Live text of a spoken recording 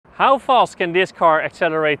How fast can this car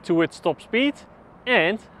accelerate to its top speed?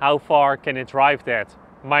 And how far can it drive that?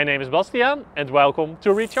 My name is Bastiaan and welcome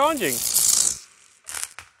to Recharging.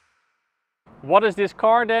 What is this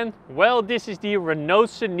car then? Well, this is the Renault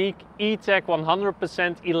Scenic E-Tech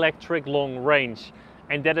 100% electric long range.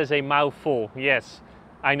 And that is a mouthful, yes,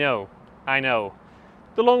 I know.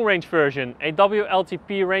 The long range version, a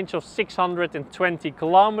WLTP range of 620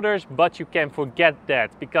 kilometers, but you can forget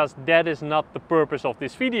that, because that is not the purpose of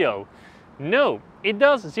this video. No, it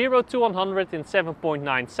does 0 to 100 in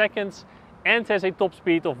 7.9 seconds and has a top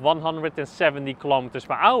speed of 170 kilometers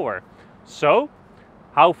per hour. So,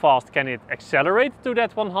 how fast can it accelerate to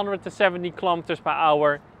that 170 kilometers per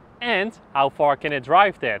hour? And how far can it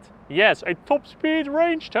drive that? Yes, a top speed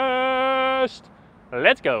range test!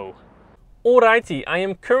 Let's go! Alrighty, I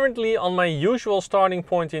am currently on my usual starting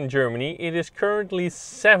point in Germany. It is currently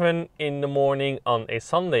 7 in the morning on a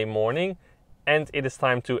Sunday morning, and it is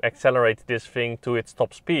time to accelerate this thing to its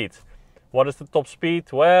top speed. What is the top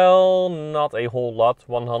speed? Well, not a whole lot,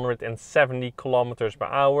 170 kilometers per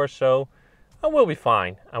hour, so I will be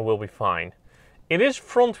fine, It is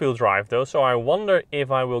front wheel drive though, so I wonder if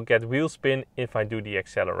I will get wheel spin if I do the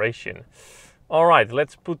acceleration. Alright,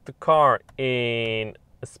 let's put the car in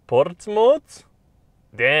sports mode.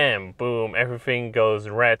 Damn, boom, everything goes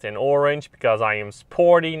red and orange because I am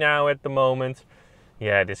sporty now at the moment.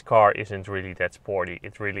 Yeah, this car isn't really that sporty,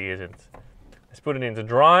 it really isn't. Let's put it into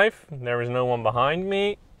drive, there is no one behind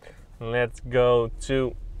me. Let's go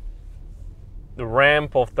to the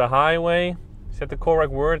ramp of the highway. Is that the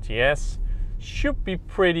correct word? Yes. Should be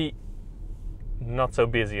pretty not so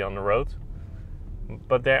busy on the road.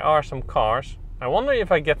 But there are some cars. I wonder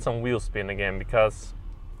if I get some wheel spin again because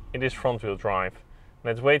it is front wheel drive.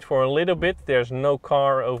 Let's wait for a little bit. There's no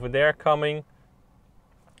car over there coming.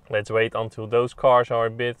 Let's wait until those cars are a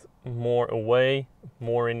bit more away,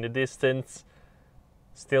 more in the distance.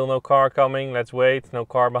 Still no car coming. Let's wait. No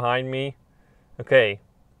car behind me. Okay.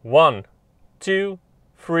 1, 2,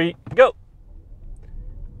 3, go!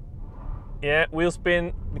 Yeah, wheel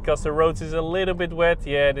spin because the road is a little bit wet.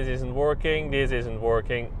 Yeah, this isn't working. This isn't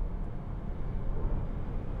working.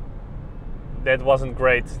 That wasn't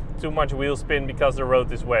great. Too much wheel spin because the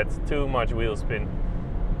road is wet. Too much wheel spin.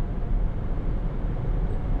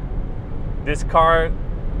 This car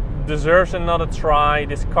deserves another try.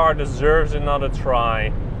 This car deserves another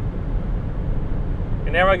try.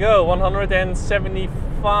 And there I go,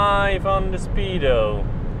 175 on the speedo.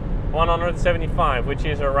 175, which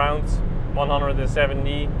is around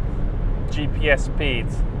 170 GPS speed.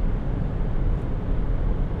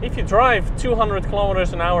 If you drive 200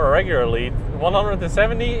 kilometers an hour regularly,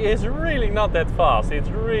 170 is really not that fast. It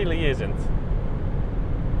really isn't.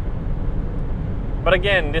 But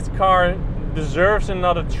again, this car deserves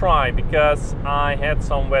another try because I had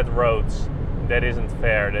some wet roads. That isn't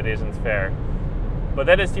fair, that isn't fair. But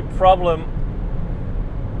that is the problem.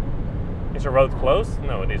 Is the road closed?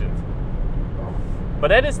 No, it isn't. But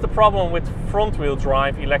that is the problem with front wheel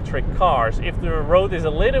drive electric cars. If the road is a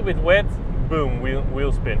little bit wet, boom,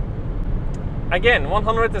 wheel spin. Again,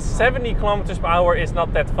 170 kilometers per hour is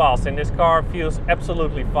not that fast and this car feels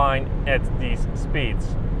absolutely fine at these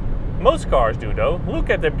speeds. Most cars do though. Look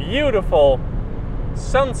at the beautiful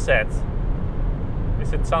sunset.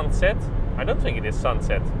 Is it sunset? I don't think it is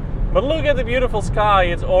sunset. But look at the beautiful sky,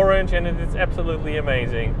 it's orange and it's absolutely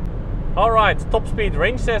amazing. Alright, top speed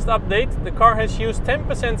range test update. The car has used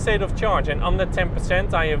 10% state of charge and on that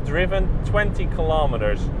 10% I have driven 20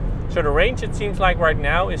 kilometers. So the range it seems like right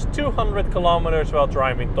now is 200 kilometers while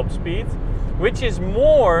driving top speed, which is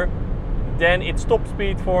more than its top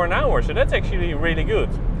speed for an hour. So that's actually really good.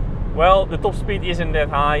 Well, the top speed isn't that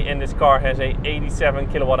high and this car has a 87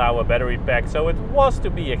 kilowatt hour battery pack, so it was to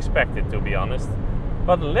be expected, to be honest.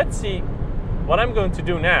 But let's see. What I'm going to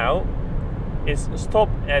do now is stop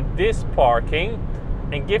at this parking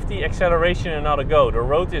and give the acceleration another go. The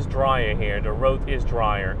road is drier here, the road is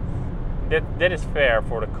drier. That is fair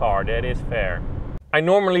for the car, that is fair. I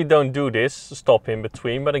normally don't do this, stop in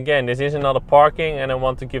between, but again, this is another parking and I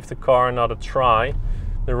want to give the car another try.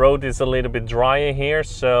 The road is a little bit drier here,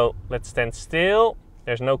 so let's stand still.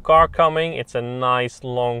 There's no car coming, it's a nice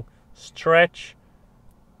long stretch.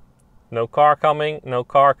 No car coming, no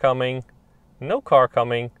car coming, no car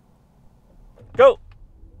coming. Go!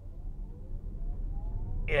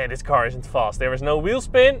 Yeah, this car isn't fast. There is no wheel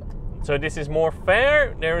spin, so this is more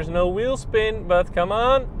fair. There is no wheel spin, but come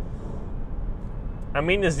on. I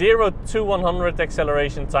mean, the 0 to 100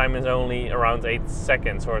 acceleration time is only around 8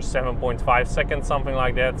 seconds or 7.5 seconds, something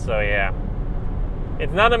like that. So yeah,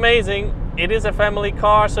 it's not amazing. It is a family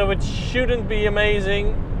car, so it shouldn't be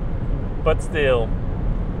amazing, but still.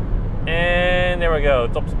 here we go,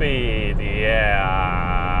 top speed.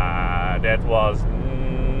 Yeah, that was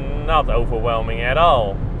not overwhelming at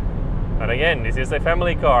all. But again, this is a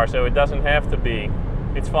family car, so it doesn't have to be.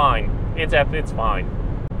 It's fine. It's fine.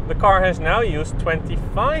 The car has now used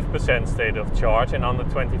 25% state of charge, and on the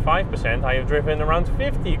 25% I have driven around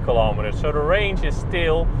 50 kilometers, so the range is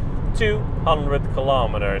still 200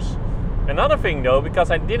 kilometers. Another thing though,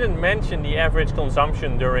 because I didn't mention the average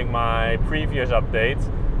consumption during my previous update,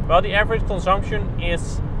 well, the average consumption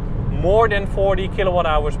is more than 40 kilowatt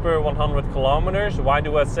hours per 100 kilometers. Why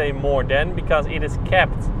do I say more than? Because it is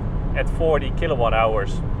capped at 40 kilowatt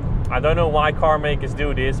hours. I don't know why car makers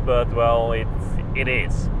do this, but well, it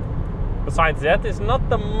is. Besides that, it's not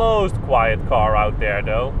the most quiet car out there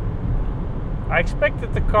though. I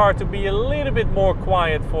expected the car to be a little bit more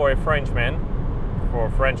quiet for a Frenchman, for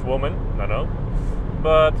a French woman, I don't know.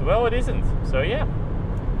 But well, it isn't, so yeah.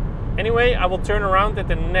 Anyway, I will turn around at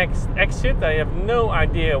the next exit. I have no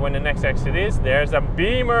idea when the next exit is. There's a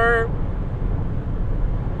Beamer.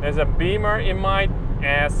 There's a Beamer in my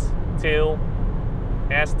ass tail.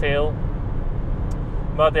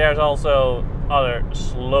 But there's also other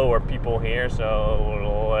slower people here,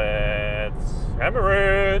 so let's hammer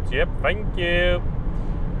it. Yep, thank you.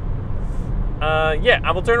 Yeah,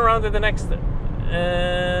 I will turn around at the next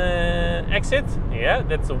exit. Yeah,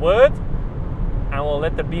 that's a word. I will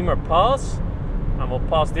let the Beamer pass. I will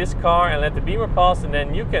pass this car and let the Beamer pass, and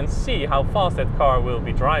then you can see how fast that car will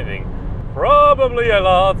be driving. Probably a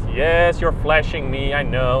lot. Yes, you're flashing me. I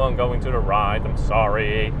know, I'm going to the right. I'm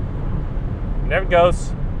sorry. There it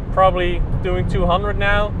goes. Probably doing 200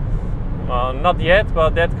 now. Well, not yet,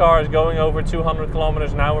 but that car is going over 200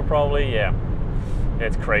 kilometers an hour probably. Yeah,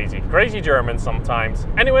 it's crazy. Crazy Germans sometimes.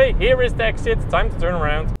 Anyway, here is the exit. Time to turn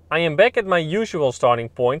around. I am back at my usual starting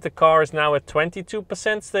point. The car is now at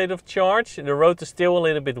 22% state of charge. The road is still a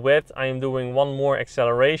little bit wet. I am doing one more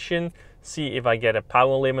acceleration. See if I get a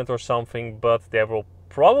power limit or something, but there will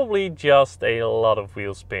probably just a lot of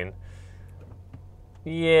wheel spin.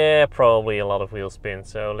 Yeah, probably a lot of wheel spin.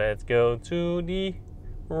 So let's go to the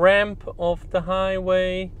ramp of the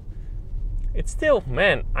highway. It's still,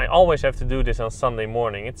 man, I always have to do this on Sunday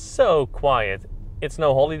morning. It's so quiet. It's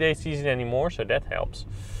no holiday season anymore, so that helps.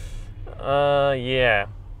 Yeah.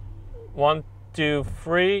 1, 2,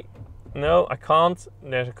 3. No, I can't.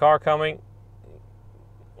 There's a car coming.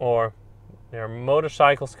 Or there are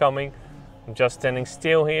motorcycles coming. I'm just standing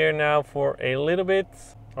still here now for a little bit.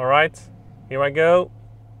 All right, here I go.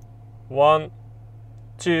 1,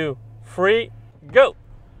 2, 3, go.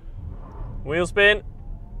 Wheel spin.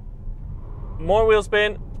 More wheel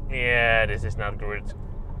spin. Yeah, this is not good.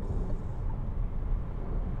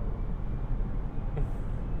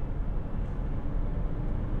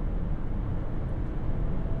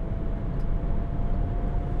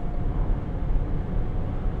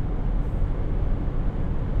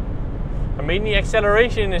 I mean, the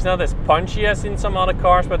acceleration is not as punchy as in some other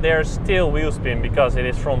cars, but there's still wheel spin because it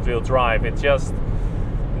is front wheel drive. It's just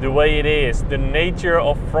the way it is, the nature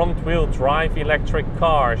of front wheel drive electric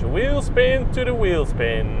cars. Wheel spin to the wheel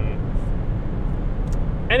spin.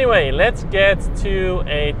 Anyway, let's get to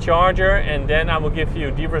a charger and then I will give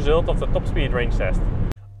you the result of the top speed range test.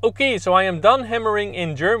 Okay, so I am done hammering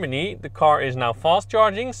in Germany. The car is now fast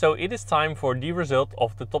charging, so it is time for the result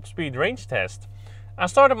of the top speed range test. I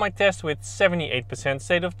started my test with 78%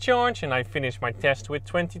 state of charge and I finished my test with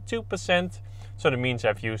 22%, so that means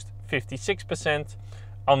I've used 56%.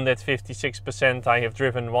 On that 56% I have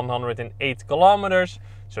driven 108 kilometers,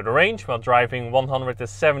 so the range while driving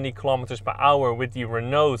 170 kilometers per hour with the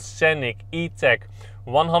Renault Scenic E-Tech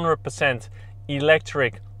 100%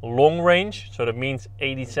 electric long range, so that means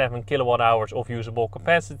 87 kilowatt hours of usable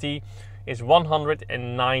capacity, is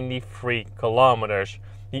 193 kilometers.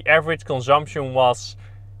 The average consumption was,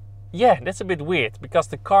 yeah, that's a bit weird because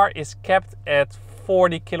the car is capped at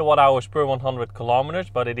 40 kilowatt hours per 100 kilometers,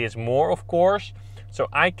 but it is more, of course. So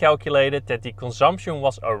I calculated that the consumption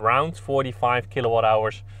was around 45 kilowatt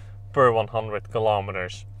hours per 100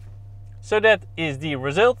 kilometers. So that is the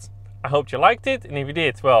result. I hope you liked it, and if you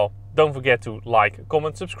did, well, don't forget to like,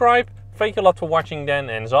 comment, subscribe. Thank you a lot for watching then,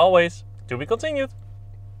 and as always, to be continued.